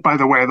don't forget, by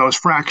the way, those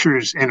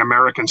fractures in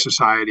American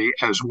society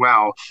as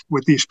well,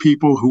 with these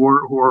people who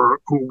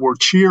were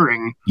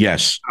cheering.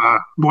 Yes.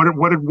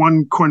 What did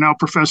one Cornell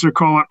professor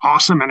call it?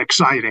 Awesome and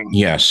exciting.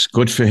 Yes.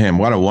 Good for him.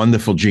 What a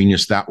wonderful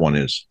genius that one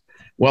is.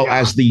 Well,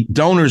 as the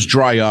donors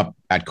dry up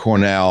at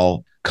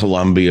Cornell,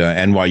 Columbia,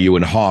 NYU,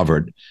 and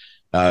Harvard,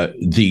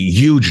 the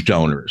huge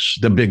donors,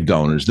 the big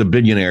donors, the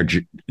billionaire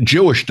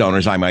Jewish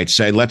donors, I might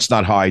say, let's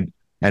not hide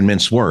and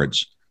mince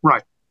words.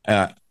 Right.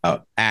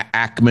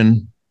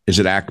 Ackman. Is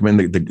it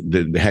Ackman,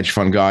 the hedge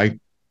fund guy?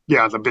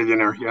 Yeah, the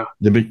billionaire, yeah.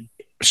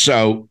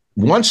 So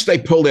once they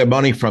pull their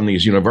money from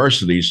these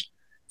universities,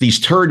 these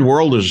third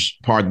worlders,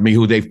 pardon me,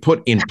 who they've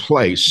put in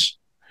place,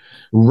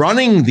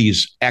 running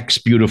these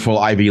ex-beautiful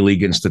Ivy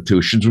League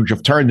institutions, which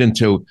have turned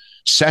into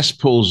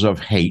cesspools of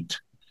hate,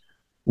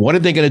 what are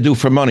they going to do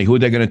for money? Who are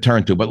they going to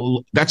turn to? But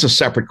that's a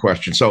separate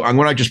question. So I'm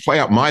going to just play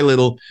out my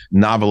little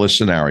novelist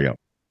scenario.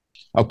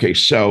 Okay,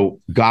 so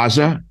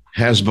Gaza,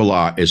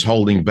 Hezbollah is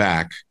holding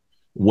back,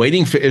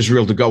 waiting for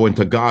Israel to go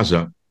into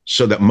Gaza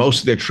so that most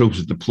of their troops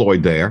are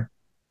deployed there.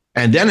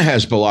 And then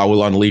Hezbollah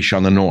will unleash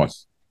on the north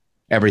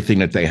everything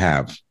that they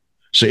have.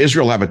 So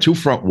Israel will have a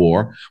two-front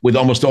war with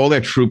almost all their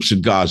troops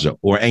in Gaza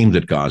or aimed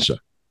at Gaza.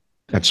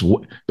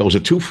 Those are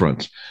two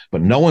fronts.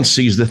 But no one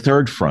sees the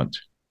third front.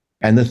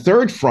 And the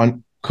third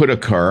front could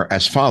occur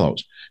as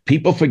follows.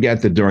 People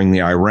forget that during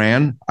the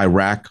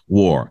Iran-Iraq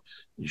war,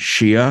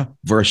 Shia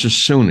versus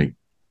Sunni,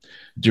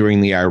 during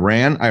the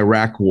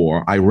Iran-Iraq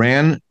war,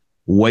 Iran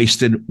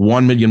wasted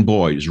 1 million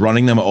boys,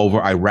 running them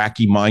over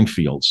Iraqi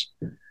minefields.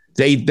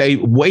 They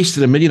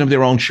wasted 1 million of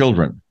their own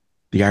children,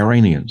 the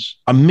Iranians.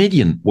 1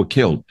 million were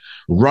killed,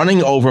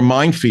 running over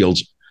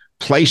minefields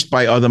placed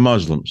by other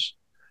Muslims.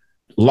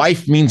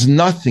 Life means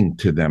nothing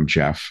to them,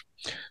 Jeff.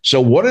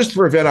 So what is to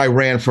prevent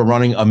Iran from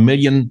running 1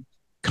 million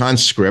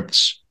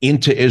conscripts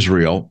into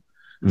Israel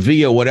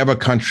via whatever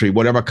country,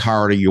 whatever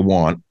corridor you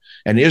want?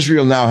 And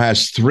Israel now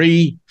has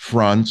 3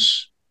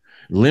 fronts,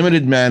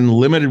 limited men,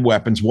 limited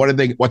weapons.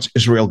 What's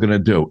Israel going to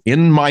do?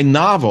 In my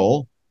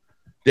novel,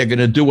 they're going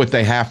to do what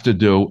they have to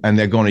do, and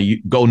they're going to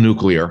go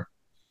nuclear.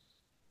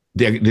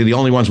 They're the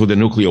only ones with a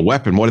nuclear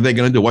weapon. What are they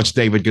going to do? What's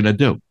David going to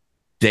do?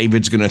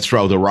 David's going to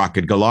throw the rock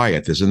at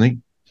Goliath, isn't he?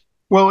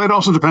 Well, it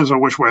also depends on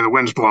which way the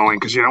wind's blowing,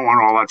 because you don't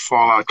want all that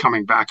fallout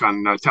coming back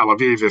on Tel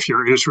Aviv if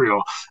you're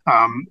Israel.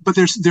 But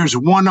there's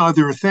one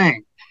other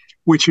thing,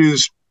 which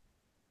is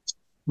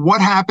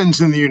what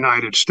happens in the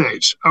United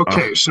States.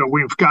 Okay, so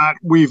we've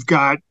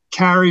got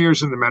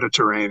carriers in the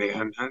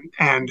Mediterranean,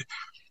 and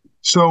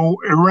so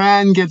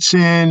Iran gets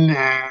in,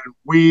 and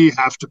we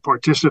have to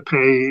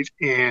participate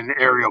in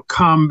aerial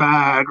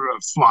combat,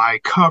 fly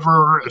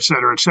cover, et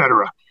cetera, et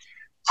cetera.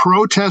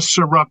 Protests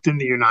erupt in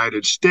the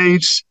United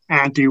States,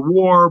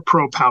 anti-war,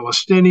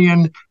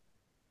 pro-Palestinian.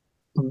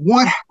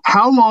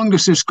 How long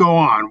does this go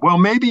on? Well,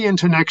 maybe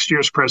into next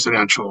year's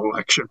presidential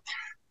election.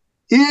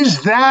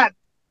 Is that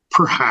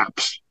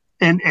perhaps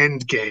an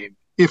end game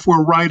if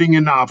we're writing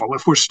a novel,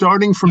 if we're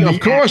starting from the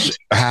Of course.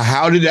 End?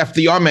 How did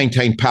FDR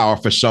maintain power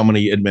for so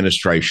many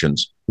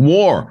administrations?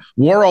 War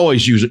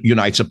always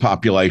unites a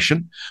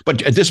population. But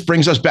this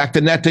brings us back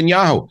to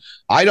Netanyahu.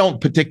 I don't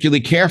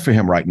particularly care for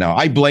him right now.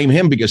 I blame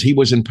him because he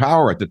was in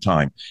power at the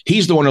time.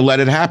 He's the one who let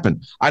it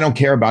happen. I don't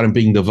care about him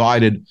being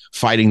divided,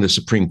 fighting the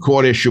Supreme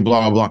Court issue,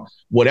 blah, blah, blah.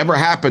 Whatever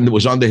happened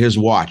was under his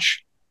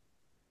watch.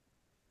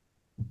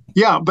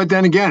 Yeah, but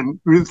then again,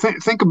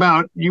 think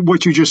about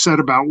what you just said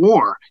about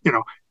war.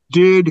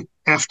 Did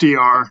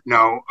FDR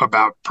know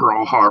about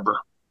Pearl Harbor?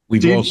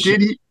 Did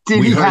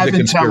he have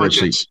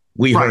intelligence?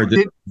 We heard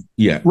it.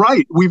 Yeah.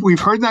 Right. We've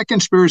heard that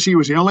conspiracy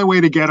was the only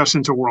way to get us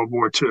into World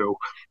War II,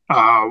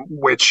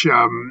 which,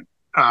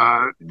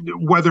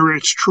 whether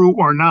it's true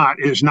or not,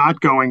 is not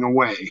going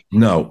away.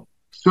 No.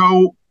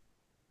 So,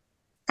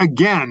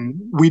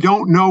 again, we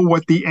don't know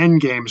what the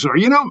end games are.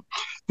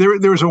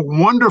 There's a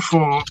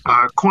wonderful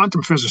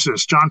quantum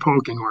physicist, John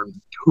Polkinghorne,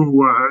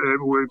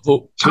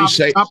 who please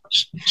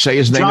say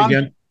his name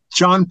again.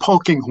 John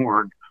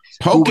Polkinghorne.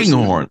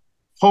 Polkinghorne,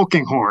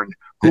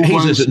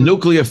 He's a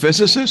nuclear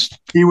physicist?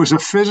 He was a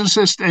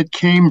physicist at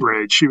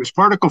Cambridge. He was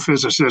particle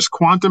physicist,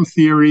 quantum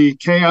theory,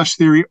 chaos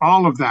theory,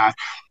 all of that.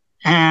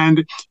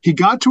 And he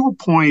got to a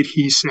point,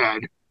 he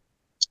said,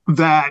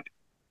 that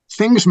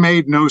things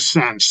made no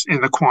sense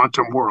in the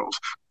quantum world.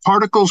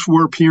 Particles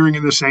were appearing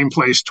in the same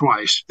place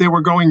twice. They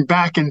were going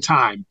back in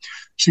time.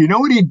 So you know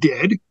what he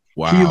did?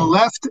 Wow.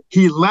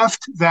 He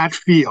left that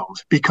field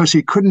because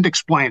he couldn't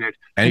explain it.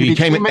 And he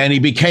became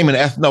an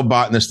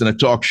ethnobotanist and a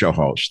talk show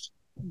host.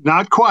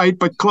 Not quite,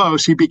 but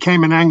close. He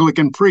became an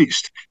Anglican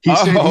priest. He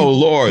said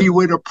Lord. He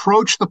would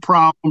approach the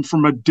problem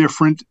from a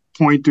different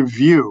point of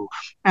view.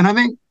 And I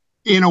think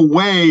in a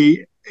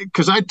way,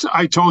 because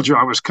I told you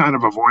I was kind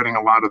of avoiding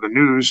a lot of the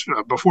news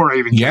before I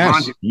even came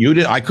on. Yes, you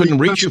did. I couldn't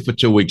reach you for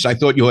 2 weeks. I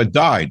thought you had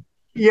died.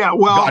 Yeah,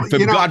 well,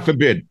 God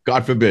forbid.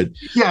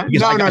 Yeah,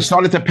 I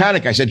started to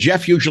panic. I said,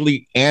 Jeff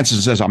usually answers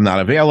and says, I'm not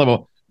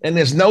available. And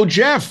there's no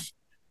Jeff.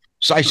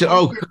 So I said,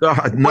 oh,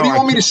 God, no. What do you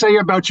want me to say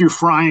about you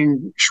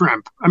frying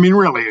shrimp? I mean,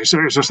 really, is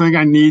there something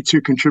I need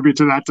to contribute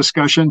to that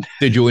discussion?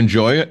 Did you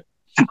enjoy it?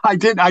 I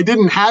did. I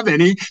didn't have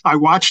any. I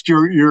watched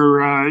your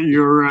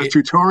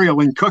tutorial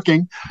in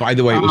cooking. By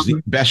the way, it was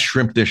the best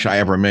shrimp dish I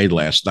ever made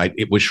last night.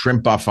 It was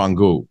shrimp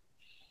bafangou.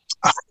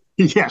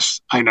 Yes,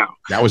 I know.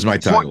 That was my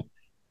title.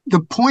 The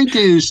point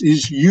is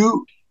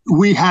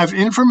we have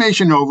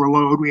information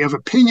overload, we have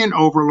opinion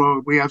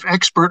overload, we have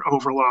expert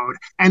overload,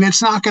 and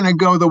it's not going to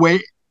go the way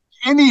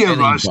any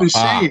of us is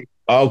saying.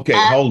 Okay,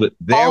 hold it.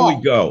 There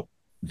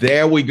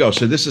we go.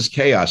 So this is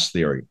chaos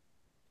theory.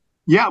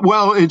 Yeah,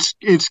 well,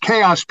 it's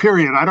chaos,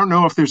 period. I don't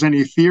know if there's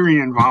any theory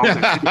involved.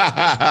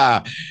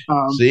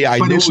 See,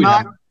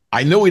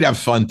 I knew we'd have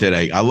fun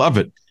today. I love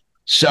it.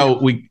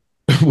 So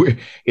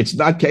it's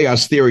not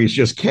chaos theory, it's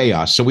just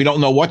chaos. So we don't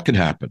know what can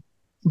happen.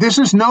 This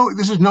is no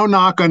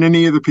knock on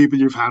any of the people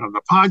you've had on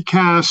the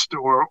podcast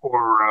or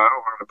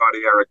our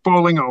buddy Eric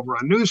Bowling over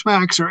on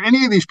Newsmax or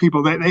any of these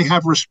people. They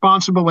have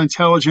responsible,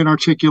 intelligent,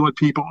 articulate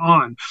people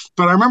on.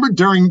 But I remember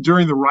during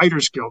the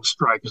Writers Guild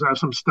strike, because I have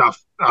some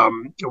stuff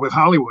with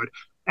Hollywood,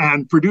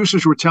 and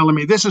producers were telling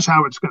me this is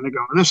how it's going to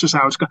go. This is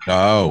how it's going.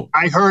 Oh,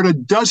 I heard a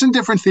dozen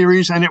different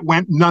theories, and it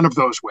went none of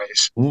those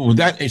ways. Ooh,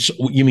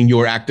 you mean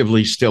you're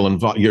actively still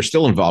involved? You're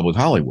still involved with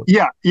Hollywood?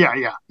 Yeah.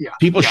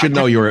 People should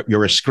know you're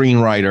a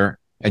screenwriter.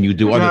 And you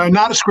do other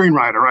not a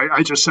screenwriter.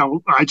 I just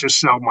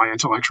sell my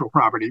intellectual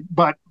property.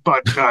 But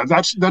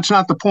that's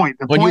not the point.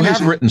 The point you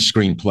have written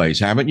screenplays,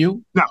 haven't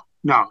you? No,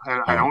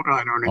 I don't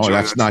enjoy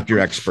that's not your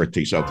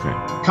expertise. Okay.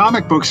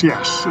 Comic books,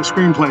 yes.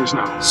 Screenplays,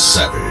 no.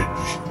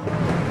 Savage.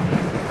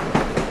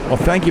 Well,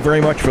 thank you very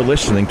much for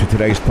listening to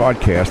today's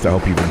podcast. I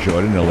hope you've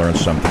enjoyed it and you'll learn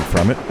something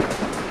from it.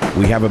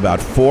 We have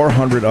about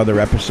 400 other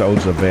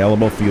episodes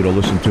available for you to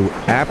listen to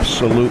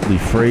absolutely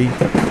free.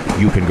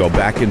 You can go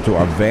back into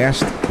our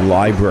vast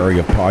library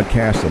of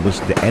podcasts and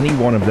listen to any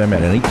one of them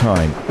at any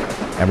time.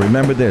 And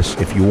remember this,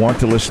 if you want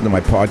to listen to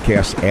my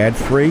podcast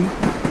ad-free,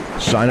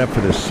 sign up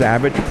for the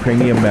Savage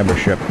Premium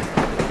membership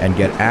and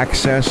get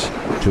access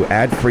to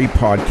ad-free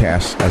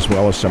podcasts as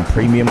well as some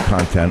premium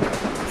content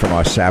from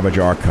our Savage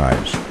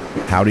archives.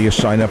 How do you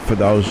sign up for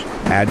those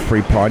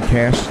ad-free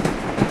podcasts?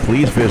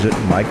 Please visit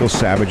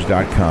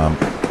michaelsavage.com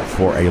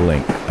for a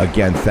link.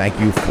 Again, thank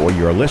you for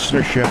your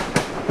listenership.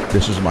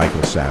 This is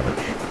Michael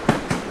Savage.